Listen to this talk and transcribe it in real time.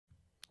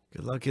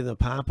Good luck in the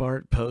pop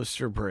art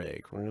poster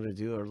break. We're going to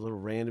do our little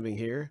randoming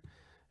here.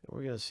 And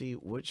we're going to see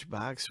which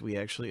box we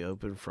actually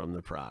open from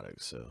the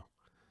product. So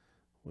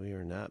we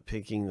are not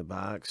picking the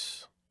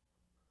box.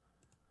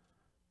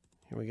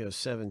 Here we go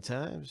 7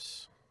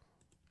 times.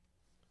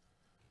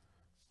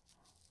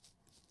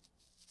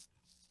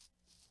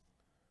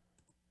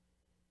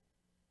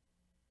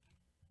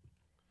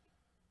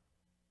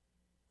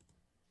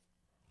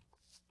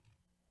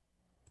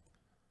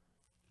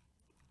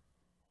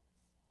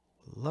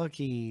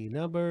 Lucky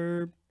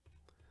number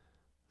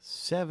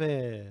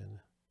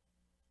 7.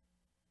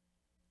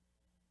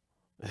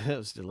 It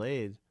was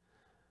delayed.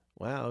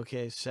 Wow,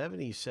 okay,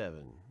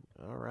 77.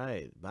 All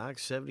right,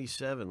 box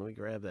 77. Let me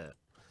grab that.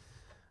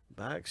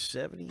 Box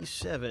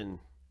 77.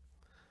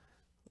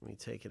 Let me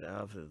take it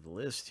out of the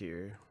list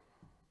here.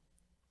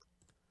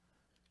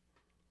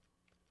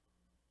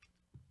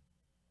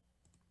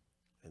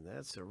 And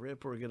that's the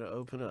rip we're going to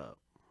open up.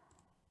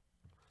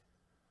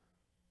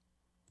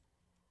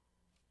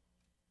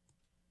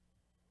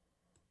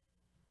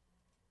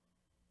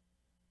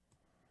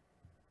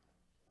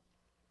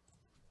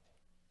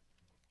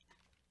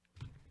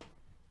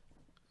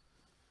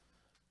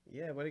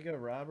 Yeah, way to go,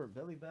 Robert.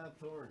 Billy Bob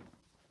Thorne.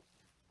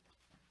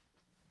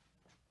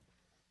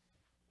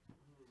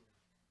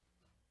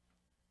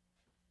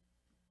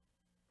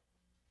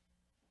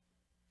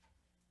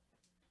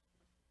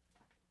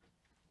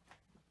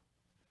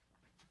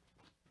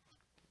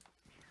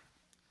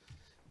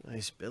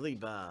 Nice Billy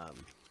Bob.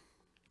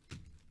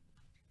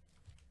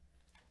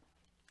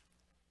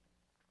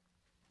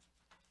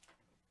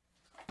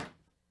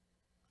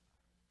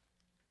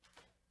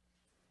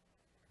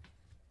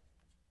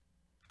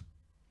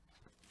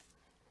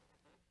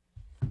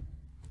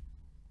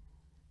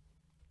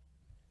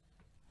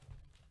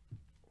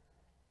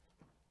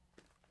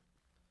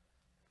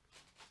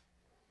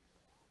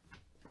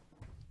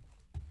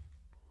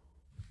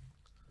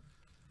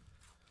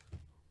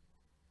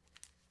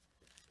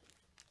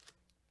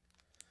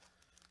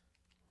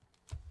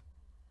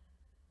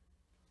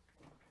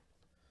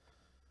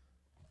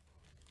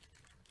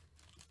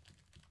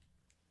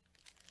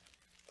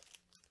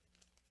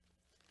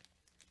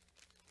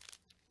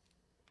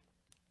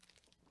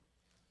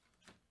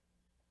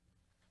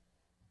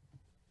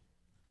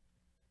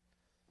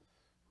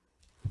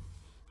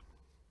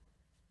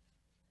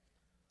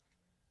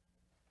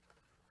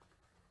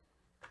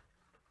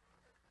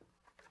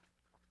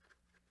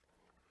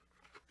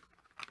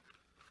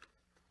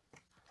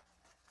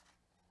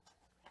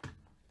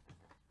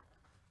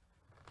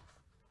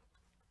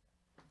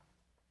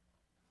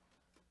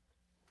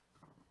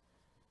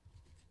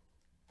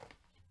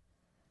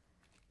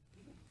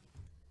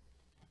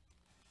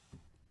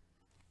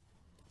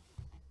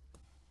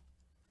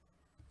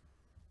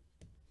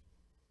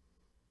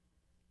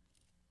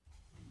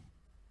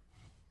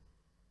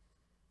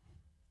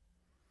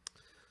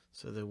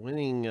 So the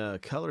winning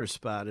color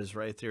spot is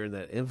right there in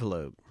that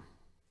envelope.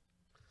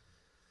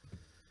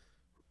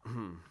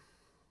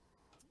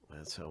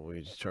 That's how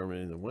we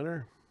determine the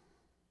winner.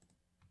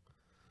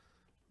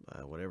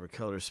 Whatever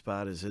color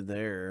spot is in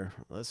there.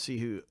 Let's see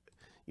who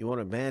you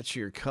want to match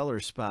your color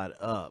spot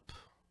up.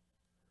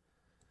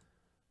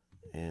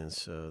 And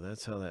so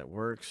that's how that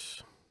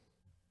works.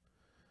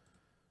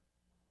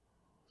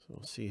 So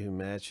we'll see who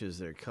matches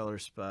their color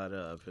spot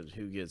up and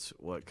who gets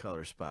what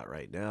color spot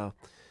right now.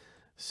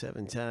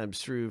 7 times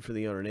through for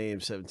the owner name,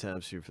 7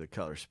 times through for the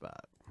color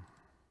spot.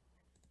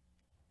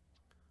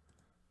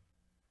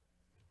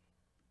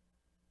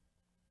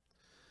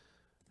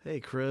 Hey,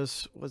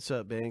 Chris, what's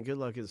up, man? Good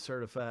luck in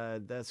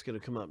certified. That's going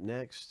to come up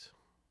next.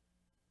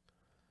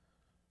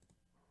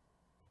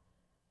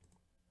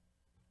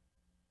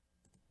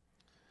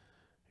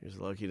 Here's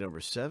lucky number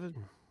 7.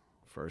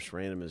 First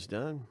random is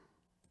done.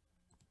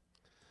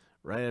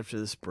 Right after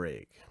this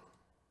break.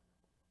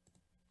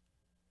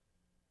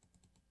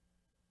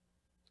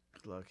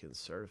 Good luck in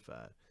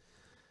certified.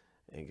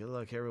 And good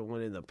luck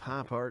everyone in the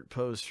pop art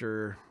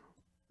poster.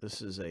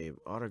 This is a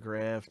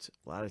autographed.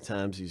 A lot of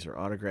times these are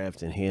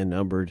autographed and hand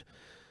numbered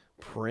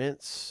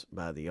prints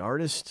by the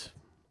artist.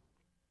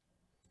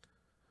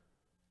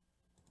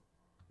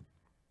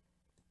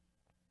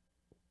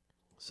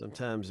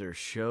 Sometimes they're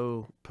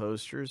show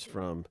posters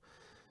from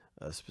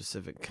a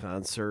specific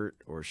concert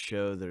or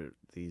show that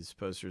these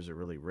posters are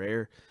really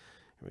rare.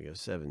 Here we go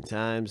 7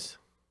 times.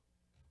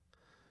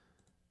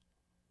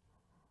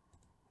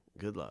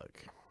 Good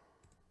luck.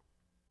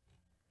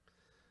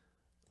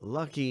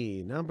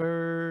 Lucky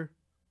number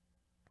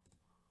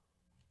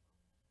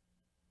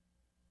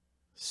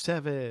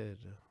 7.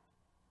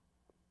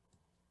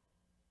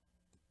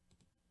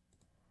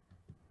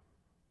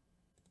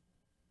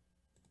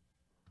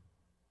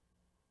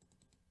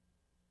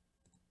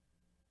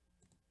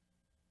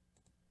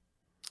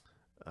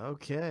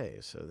 Okay,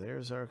 so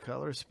there's our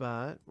color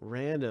spot.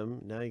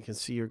 Random. Now you can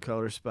see your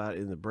color spot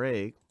in the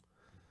break.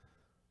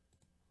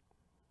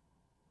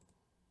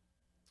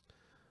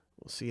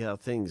 We'll see how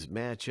things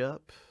match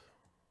up.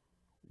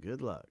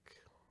 Good luck.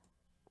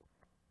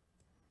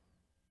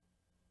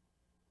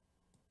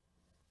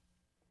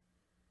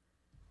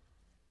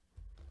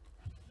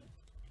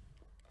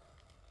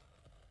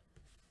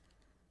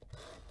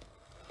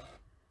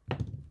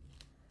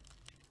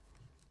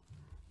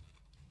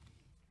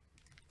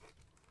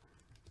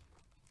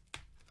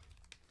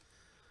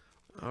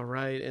 All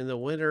right, and the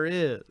winner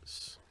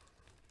is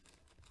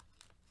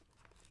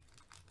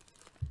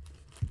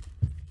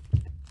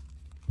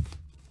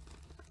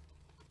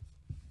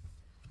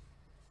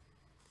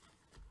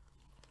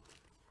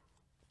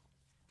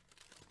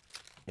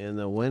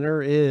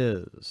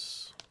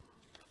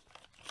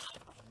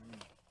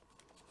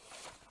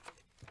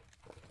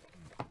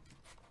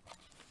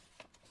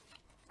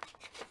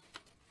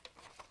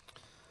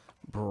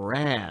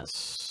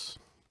Brass.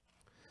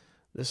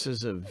 This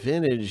is a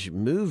vintage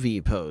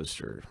movie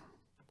poster.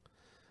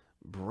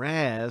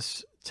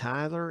 Brass,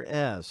 Tyler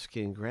S.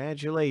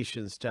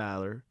 Congratulations,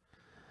 Tyler.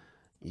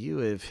 You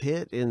have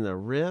hit in the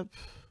rip.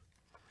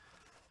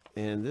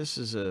 And this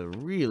is a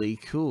really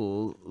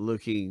cool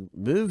looking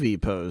movie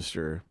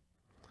poster.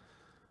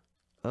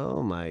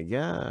 Oh my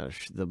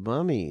gosh, The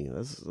Mummy.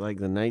 That's like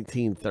the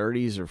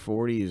 1930s or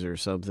 40s or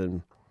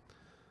something.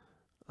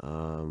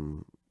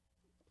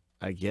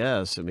 I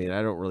guess. I mean,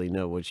 I don't really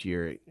know which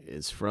year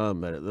it's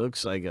from, but it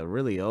looks like a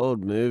really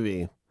old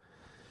movie.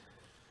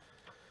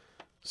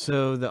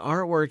 So the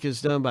artwork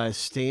is done by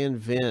Stan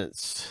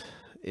Vince.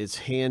 It's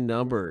hand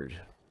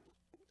numbered.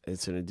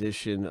 It's an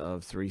edition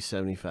of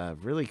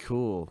 375. Really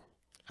cool.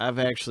 I've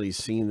actually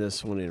seen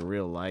this one in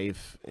real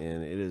life,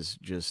 and it is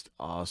just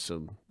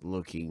awesome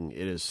looking.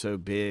 It is so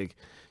big.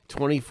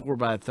 24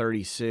 by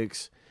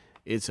 36.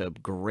 It's a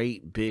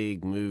great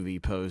big movie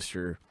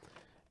poster,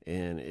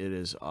 and it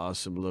is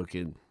awesome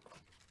looking.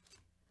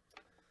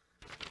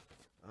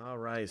 All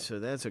right, so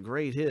that's a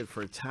great hit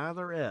for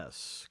Tyler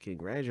S.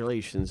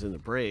 Congratulations in the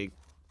break,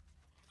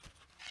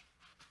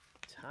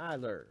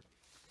 Tyler.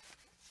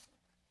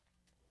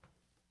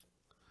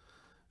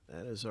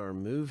 That is our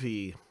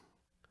movie.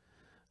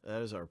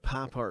 That is our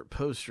pop art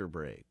poster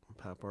break.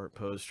 Pop art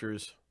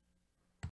posters.